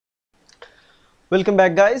Welcome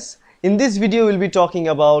back, guys. In this video we'll be talking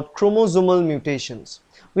about chromosomal mutations.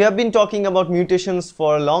 We have been talking about mutations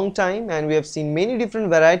for a long time, and we have seen many different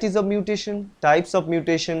varieties of mutation, types of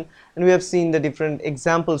mutation, and we have seen the different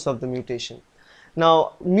examples of the mutation.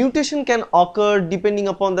 Now, mutation can occur depending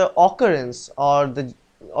upon the occurrence, or the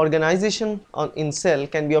organization in cell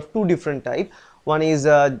can be of two different types. One is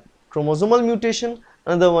a chromosomal mutation,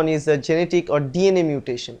 another one is a genetic or DNA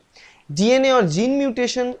mutation. DNA or gene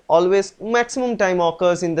mutation always maximum time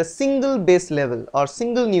occurs in the single base level or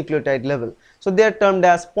single nucleotide level, so they are termed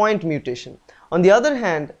as point mutation. On the other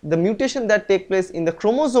hand, the mutation that take place in the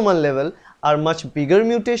chromosomal level are much bigger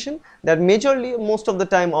mutation that majorly most of the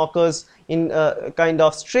time occurs in a kind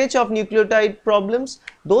of stretch of nucleotide problems.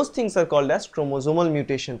 Those things are called as chromosomal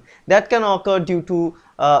mutation that can occur due to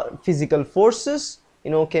physical forces.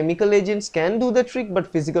 Chemical agents can do the trick, but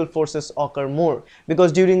physical forces occur more,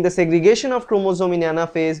 because during the segregation of chromosome in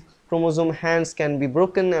anaphase, chromosome hands can be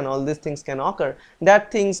broken and all these things can occur.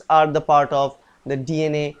 That things are the part of the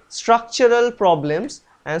DNA structural problems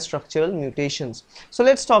and structural mutations. So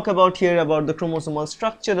let's talk about the chromosomal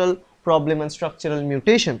structural problem and structural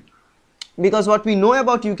mutation, because what we know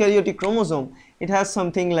about eukaryotic chromosome, it has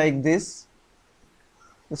something like this,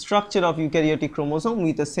 the structure of eukaryotic chromosome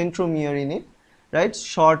with a centromere in it, right?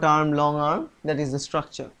 Short arm, long arm, that is the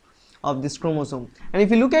structure of this chromosome. And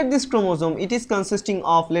if you look at this chromosome, it is consisting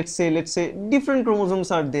of let's say different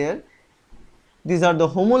chromosomes are there. These are the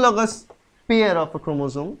homologous pair of a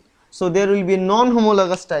chromosome, so there will be a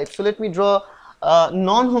non-homologous type. So let me draw a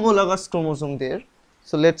non-homologous chromosome there.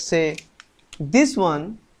 So let's say this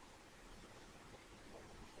one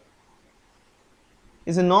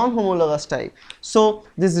is a non-homologous type. So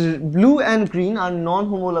this blue and green are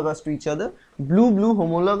non-homologous to each other. Blue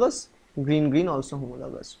homologous, green also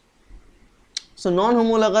homologous. So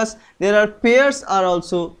non-homologous, there are pairs are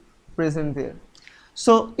also present there.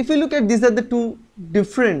 So if you look at, these are the two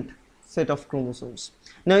different set of chromosomes.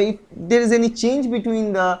 Now if there is any change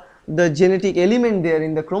between the genetic element there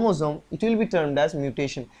in the chromosome, it will be termed as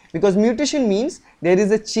mutation, because mutation means there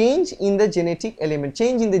is a change in the genetic element,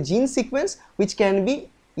 change in the gene sequence, which can be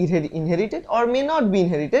inherited or may not be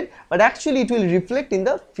inherited, but actually it will reflect in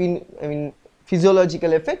the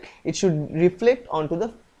physiological effect. It should reflect onto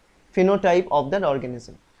the phenotype of that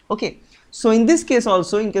organism. Okay, so in this case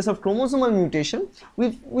also, in case of chromosomal mutation,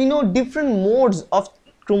 we know different modes of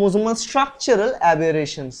chromosomal structural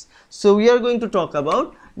aberrations. So we are going to talk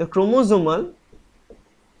about the chromosomal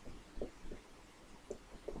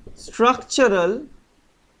structural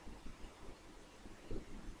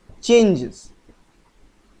changes.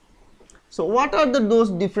 So what are those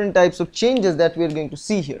different types of changes that we are going to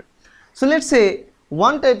see here? So let's say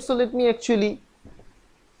one type, so let me actually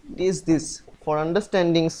is this, for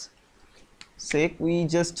understanding's sake, we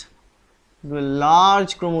just do a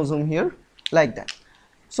large chromosome here like that.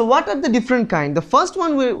 So what are the different kind? The first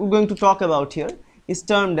one we're going to talk about here is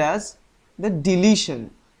termed as the deletion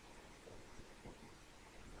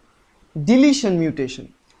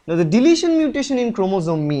mutation. Now the deletion mutation in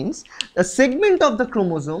chromosome means a segment of the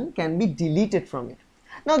chromosome can be deleted from it.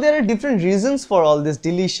 Now there are different reasons for all these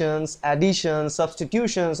deletions, additions,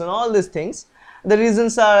 substitutions and all these things. The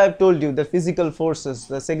reasons are, I've told you, the physical forces,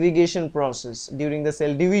 the segregation process during the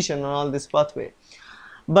cell division and all this pathway.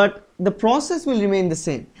 But the process will remain the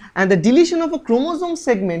same, and the deletion of a chromosome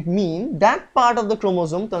segment mean that part of the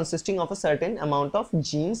chromosome consisting of a certain amount of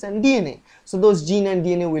genes and DNA. So those gene and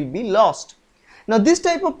DNA will be lost. Now this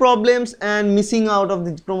type of problems and missing out of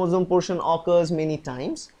the chromosome portion occurs many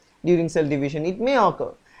times during cell division. It may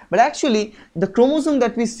occur, but actually the chromosome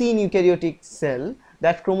that we see in eukaryotic cell,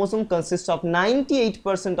 that chromosome consists of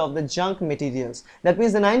 98% of the junk materials. That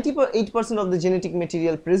means the 98% of the genetic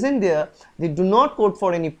material present there, they do not code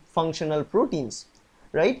for any functional proteins,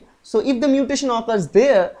 right? So if the mutation occurs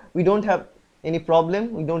there, we don't have any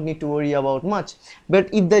problem, we don't need to worry about much.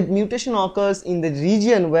 But if the mutation occurs in the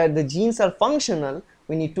region where the genes are functional,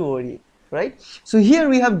 we need to worry, right? So here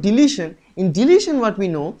we have deletion. In deletion, what we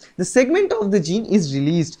know, the segment of the gene is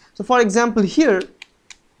released. So for example here,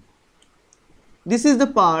 this is the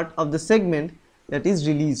part of the segment that is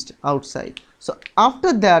released outside. So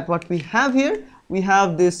after that, what we have here, we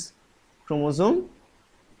have this chromosome,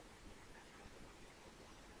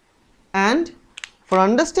 and for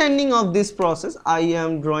understanding of this process, I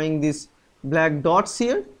am drawing these black dots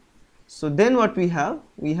here. So then what we have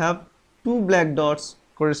two black dots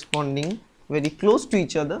corresponding very close to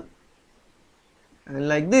each other and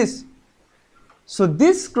like this. So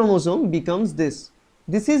this chromosome becomes this.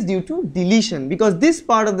 This is due to deletion, because this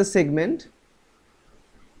part of the segment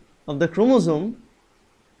of the chromosome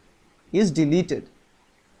is deleted.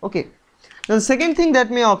 Okay, Now the second thing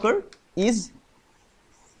that may occur is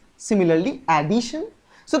similarly addition.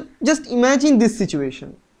 So just imagine this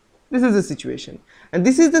situation. This is the situation, and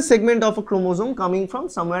this is the segment of a chromosome coming from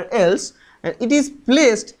somewhere else, and it is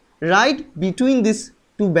placed right between these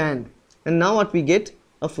two bands, and now what we get?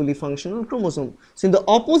 A fully functional chromosome. So in the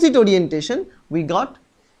opposite orientation we got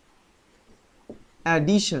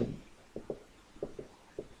addition.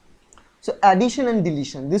 So addition and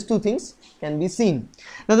deletion, these two things can be seen.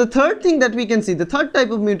 Now the third thing that we can see, the third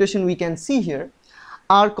type of mutation we can see here,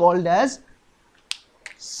 are called as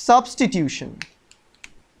substitution.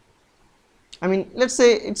 I mean, let's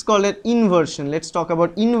say it's called an inversion. Let's talk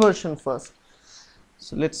about inversion first.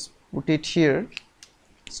 So let's put it here.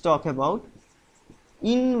 Let's talk about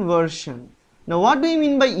inversion. Now what do you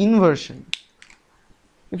mean by inversion?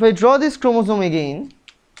 If I draw this chromosome again,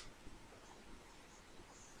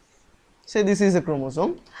 say this is a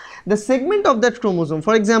chromosome, the segment of that chromosome,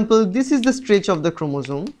 for example, this is the stretch of the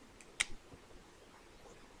chromosome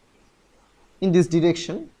in this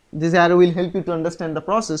direction. This arrow will help you to understand the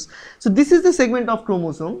process. So this is the segment of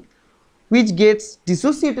chromosome which gets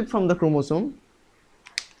dissociated from the chromosome.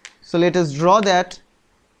 So let us draw that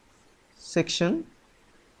section.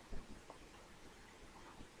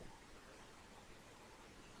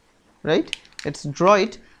 Right, let's draw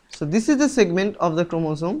it. So this is the segment of the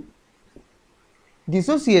chromosome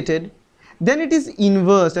dissociated, then it is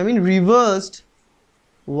inversed, I mean reversed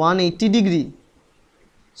 180 degree.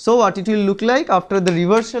 So what it will look like after the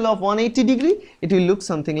reversal of 180 degree? It will look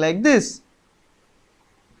something like this.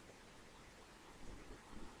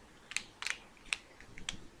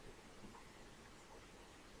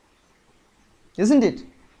 Isn't it?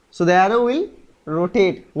 So the arrow will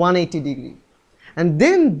rotate 180 degree, and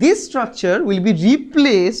then this structure will be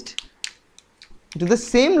replaced to the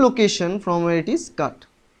same location from where it is cut.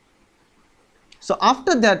 So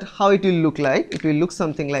after that, how it will look like? It will look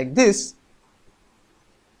something like this.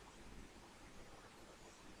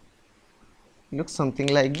 Looks something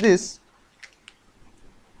like this.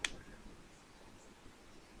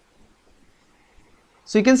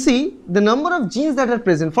 So you can see the number of genes that are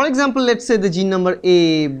present. For example, let's say the gene number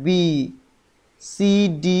A, B, C,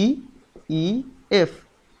 D, E, F.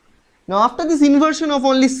 Now after this inversion of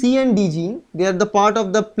only C and D gene, they are the part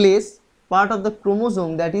of the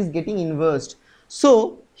chromosome that is getting inversed.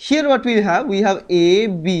 So here what we have A,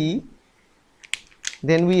 B,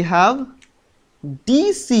 then we have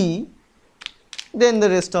D, C, then the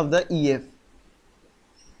rest of the E, F.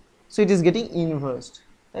 So it is getting inversed,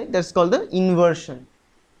 right? That's called the inversion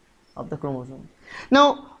of the chromosome.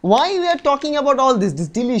 Now why we are talking about all this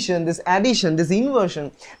deletion, this addition, this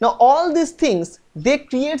inversion? Now all these things, they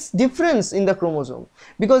creates difference in the chromosome,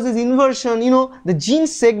 because this inversion, you know, the gene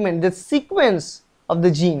segment, the sequence of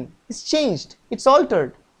the gene is changed, it's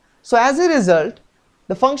altered. So as a result,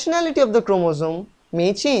 the functionality of the chromosome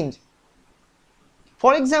may change.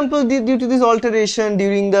 For example, due to this alteration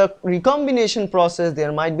during the recombination process,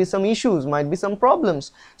 there might be some issues, might be some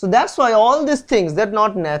problems. So that's why all these things, they're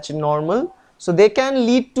not normal. So they can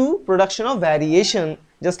lead to production of variation,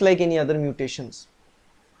 just like any other mutations.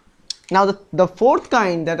 Now the fourth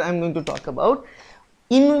kind that I'm going to talk about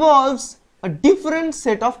involves a different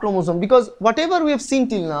set of chromosomes, because whatever we have seen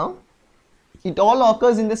till now, it all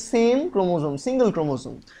occurs in the same chromosome, single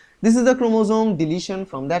chromosome. This is the chromosome deletion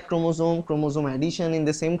from that chromosome, chromosome addition in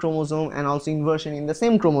the same chromosome, and also inversion in the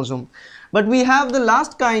same chromosome. But we have the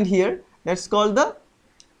last kind here, that's called the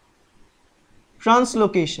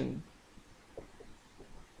translocation.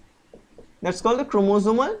 That's called the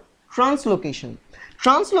chromosomal translocation.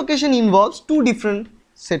 Translocation involves two different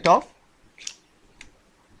set of.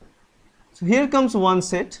 So here comes one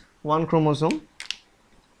set, one chromosome,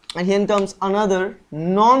 and here comes another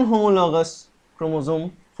non-homologous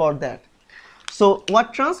chromosome for that. So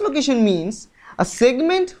what translocation means, a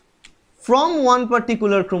segment from one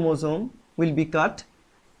particular chromosome will be cut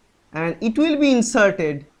and it will be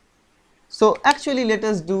inserted. So actually let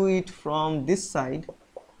us do it from this side.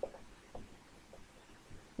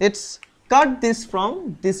 Let's cut this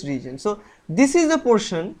from this region. So this is the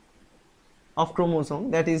portion of chromosome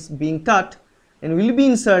that is being cut and will be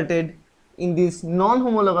inserted in this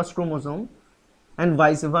non-homologous chromosome, and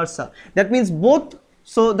vice versa. That means both,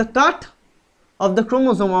 so the cut of the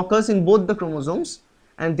chromosome occurs in both the chromosomes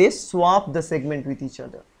and they swap the segment with each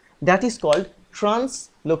other. That is called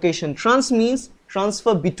translocation. Trans means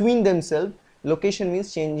transfer between themselves, location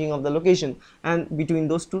means changing of the location and between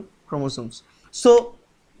those two chromosomes. So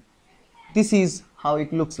this is how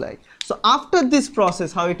it looks like. So after this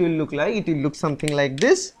process, how it will look like? It will look something like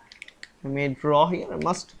this. I may draw here, I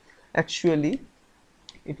must actually,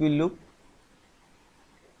 it will look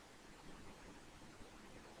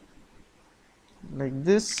like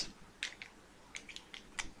this.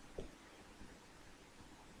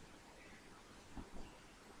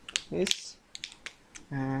 This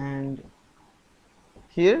and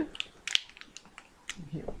here.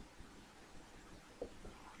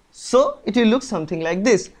 So it will look something like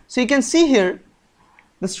this. So you can see here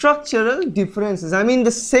the structural differences. I mean,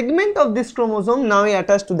 the segment of this chromosome now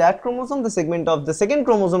attached to that chromosome, the segment of the second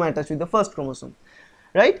chromosome attached with the first chromosome,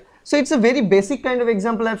 right? So it's a very basic kind of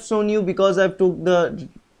example I've shown you because I've took the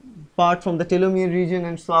part from the telomere region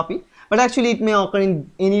and swap it, but actually it may occur in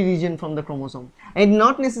any region from the chromosome, and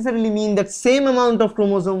not necessarily mean that same amount of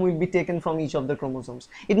chromosome will be taken from each of the chromosomes.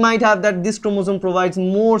 It might have that this chromosome provides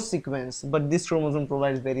more sequence, but this chromosome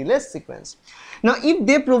provides very less sequence. Now if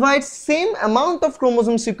they provide same amount of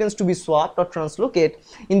chromosome sequence to be swapped or translocate,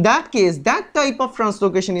 in that case that type of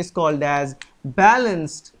translocation is called as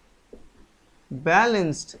balanced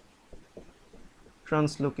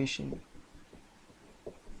translocation.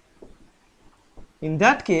 In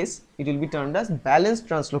that case, it will be termed as balanced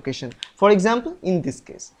translocation. For example, in this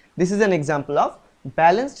case, this is an example of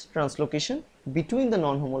balanced translocation between the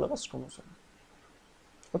non-homologous chromosome.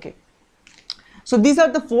 Okay. So these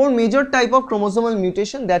are the four major type of chromosomal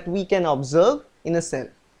mutation that we can observe in a cell.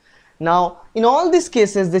 Now, in all these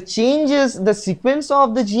cases, the sequence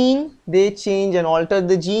of the gene, they change and alter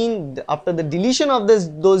the gene. After the deletion of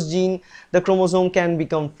those genes, the chromosome can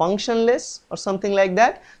become functionless or something like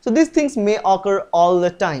that. So these things may occur all the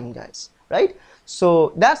time, guys, right?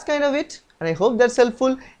 So that's kind of it, and I hope that's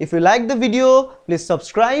helpful. If you like the video, please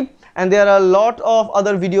subscribe, and there are a lot of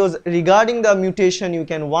other videos regarding the mutation you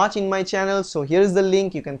can watch in my channel. So here is the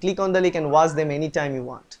link. You can click on the link and watch them anytime you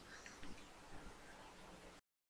want.